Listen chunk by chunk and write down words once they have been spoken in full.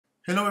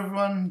Hello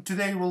everyone,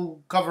 today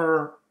we'll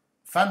cover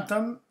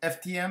Fantom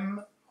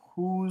FTM,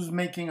 who's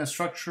making a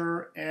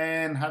structure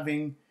and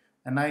having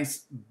a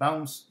nice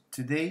bounce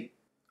today,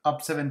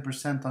 up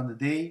 7% on the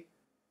day.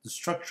 The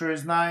structure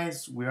is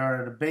nice, we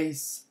are at a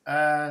base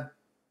at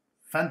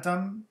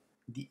Fantom.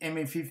 The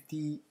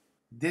MA50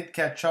 did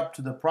catch up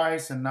to the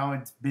price and now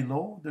it's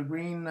below the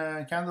green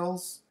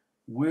candles.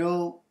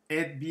 Will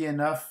it be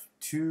enough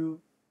to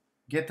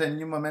get a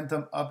new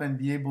momentum up and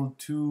be able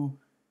to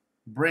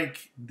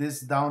break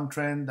this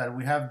downtrend that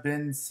we have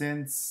been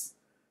since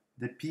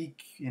the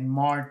peak in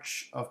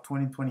March of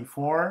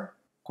 2024?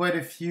 Quite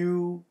a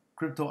few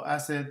crypto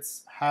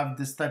assets have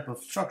this type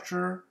of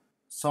structure.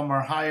 Some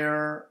are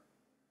higher,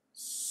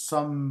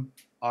 some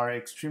are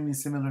extremely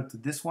similar to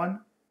this one.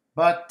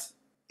 But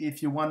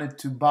if you wanted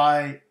to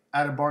buy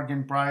at a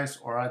bargain price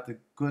or at a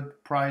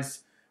good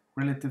price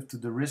relative to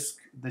the risk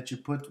that you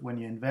put when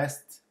you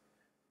invest,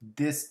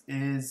 this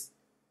is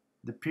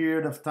the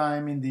period of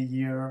time in the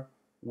year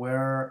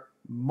where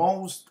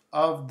most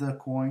of the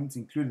coins,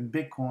 including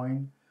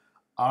Bitcoin,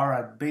 are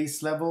at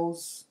base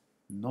levels.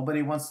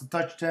 Nobody wants to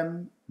touch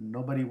them.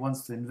 Nobody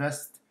wants to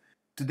invest.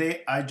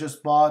 Today, I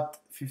just bought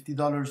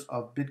 $50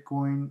 of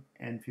Bitcoin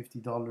and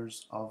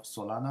 $50 of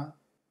Solana.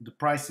 The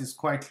price is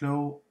quite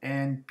low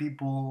and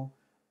people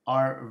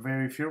are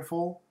very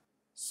fearful.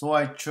 So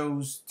I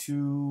chose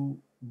to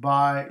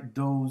buy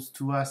those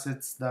two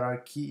assets that are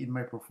key in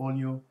my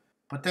portfolio.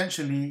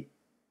 Potentially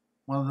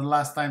one of the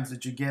last times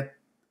that you get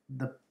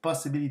the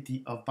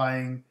possibility of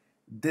buying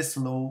this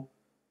low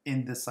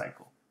in this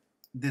cycle.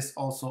 This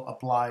also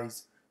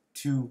applies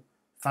to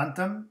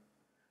Fantom.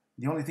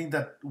 The only thing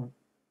that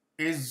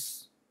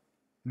is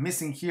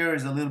missing here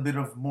is a little bit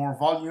of more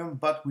volume,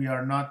 but we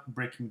are not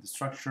breaking the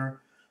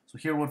structure. So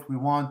here what we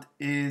want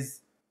is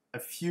a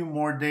few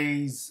more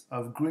days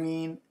of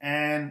green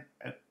and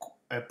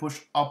a push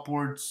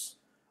upwards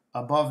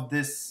above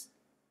this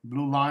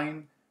blue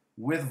line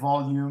with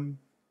volume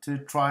to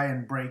try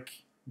and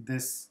break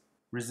this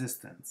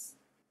resistance.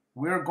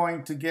 We're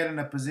going to get in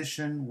a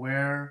position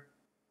where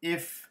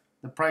if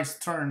the price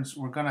turns,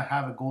 we're going to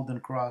have a golden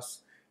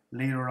cross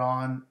later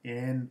on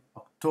in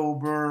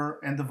October,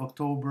 end of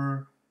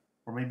October,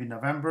 or maybe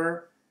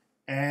November.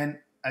 And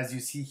as you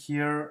see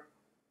here,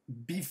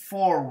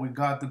 before we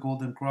got the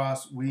golden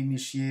cross, we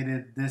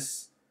initiated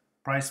this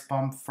price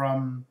pump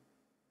from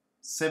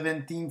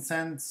 17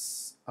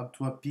 cents up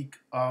to a peak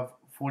of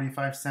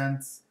 45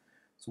 cents.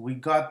 So we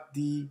got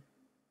the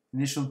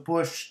initial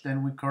push,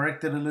 then we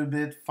corrected a little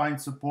bit, find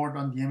support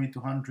on the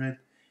MA200,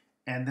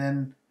 and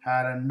then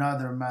had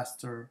another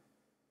master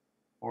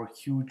or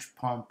huge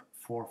pump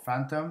for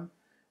Fantom.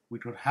 We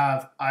could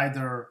have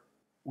either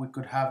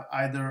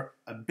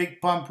a big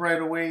pump right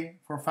away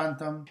for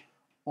Fantom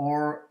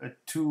or a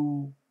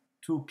two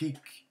peak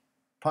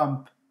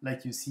pump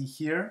like you see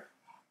here.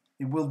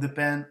 It will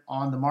depend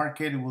on the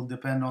market. It will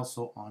depend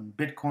also on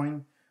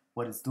Bitcoin,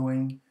 what it's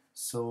doing.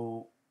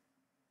 So,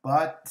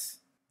 but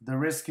the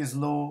risk is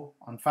low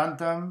on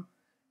Fantom.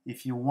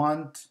 If you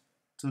want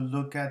to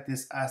look at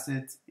this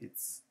asset,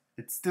 it's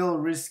still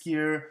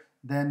riskier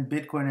than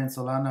Bitcoin and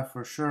Solana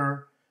for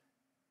sure,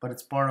 but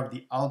it's part of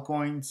the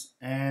altcoins.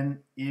 And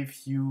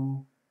if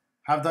you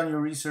have done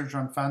your research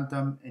on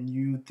Fantom and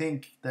you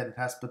think that it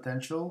has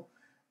potential,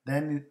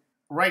 then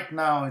right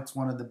now it's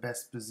one of the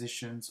best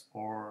positions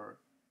or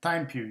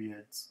time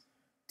periods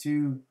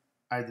to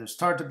either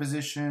start a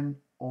position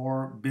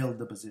or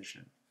build a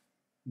position.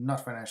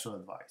 Not financial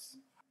advice.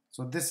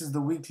 So this is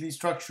the weekly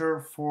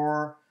structure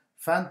for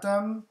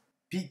Fantom.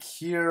 Peak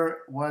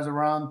here was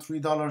around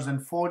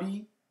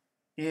 $3.40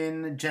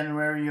 in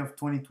January of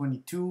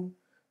 2022.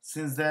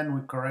 Since then,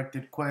 we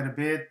corrected quite a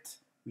bit.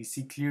 We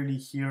see clearly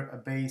here a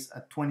base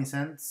at 20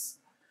 cents.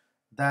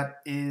 That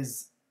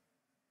is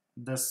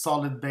the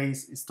solid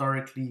base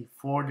historically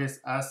for this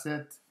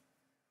asset.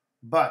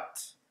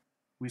 But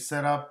we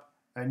set up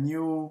a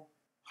new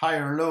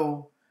higher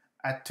low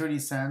at 30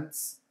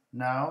 cents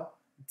now.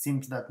 It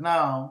seems that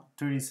now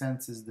 30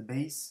 cents is the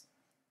base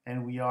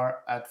and we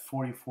are at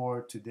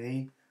 44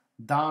 today,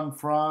 down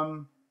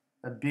from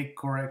a big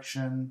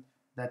correction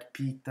that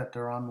peaked at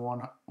around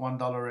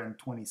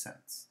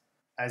 $1.20.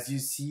 As you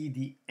see,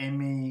 the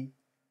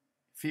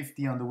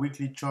MA50 on the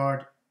weekly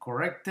chart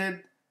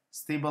corrected,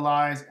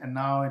 stabilized, and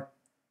now it's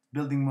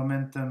building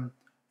momentum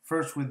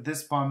first with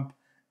this pump,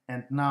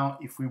 and now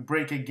if we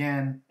break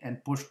again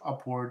and push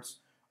upwards,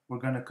 we're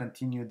going to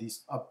continue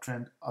this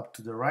uptrend up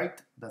to the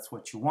right. That's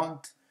what you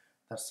want.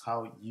 That's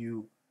how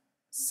you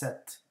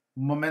set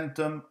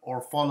momentum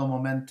or follow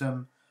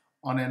momentum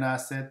on an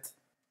asset.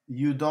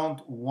 You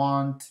don't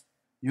want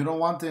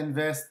to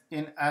invest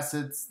in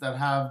assets that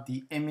have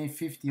the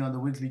MA50 on the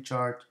weekly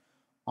chart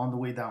on the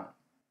way down.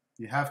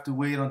 You have to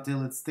wait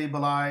until it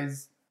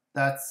stabilizes.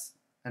 That's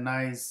a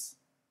nice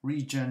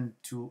region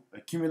to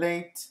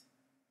accumulate.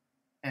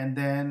 And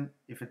then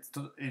if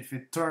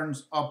it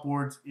turns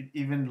upwards, it's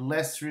even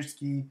less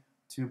risky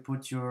to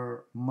put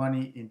your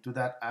money into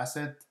that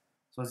asset.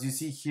 So as you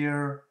see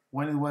here,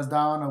 when it was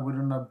down, I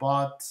wouldn't have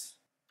bought,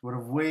 would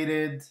have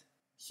waited.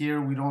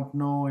 Here we don't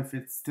know if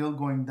it's still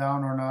going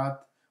down or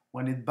not.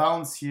 When it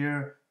bounces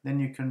here, then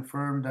you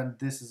confirm that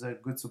this is a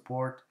good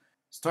support.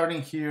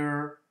 Starting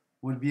here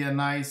would be a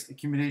nice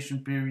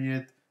accumulation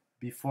period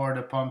before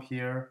the pump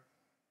here.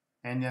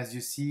 And as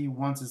you see,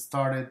 once it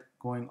started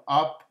going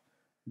up,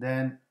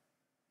 then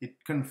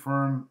it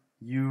confirmed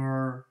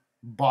your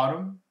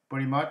bottom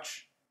pretty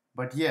much.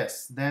 But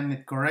yes, then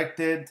it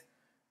corrected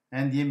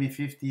and the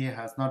MA50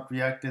 has not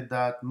reacted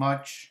that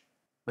much,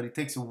 but it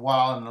takes a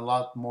while and a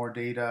lot more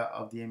data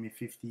of the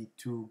MA50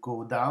 to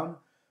go down.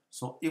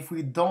 So if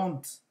we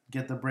don't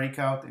get the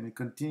breakout and it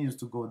continues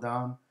to go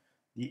down,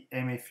 the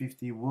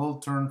MA50 will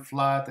turn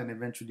flat and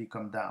eventually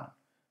come down.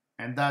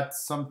 And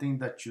that's something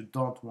that you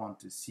don't want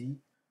to see.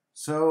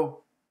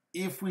 So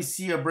if we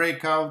see a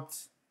breakout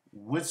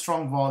with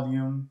strong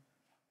volume,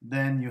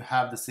 then you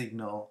have the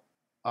signal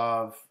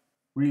of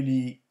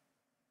really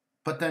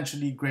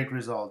potentially great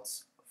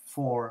results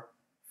for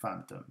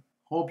Fantom.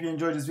 Hope you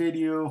enjoyed this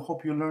video.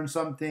 Hope you learned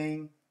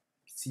something.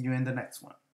 See you in the next one.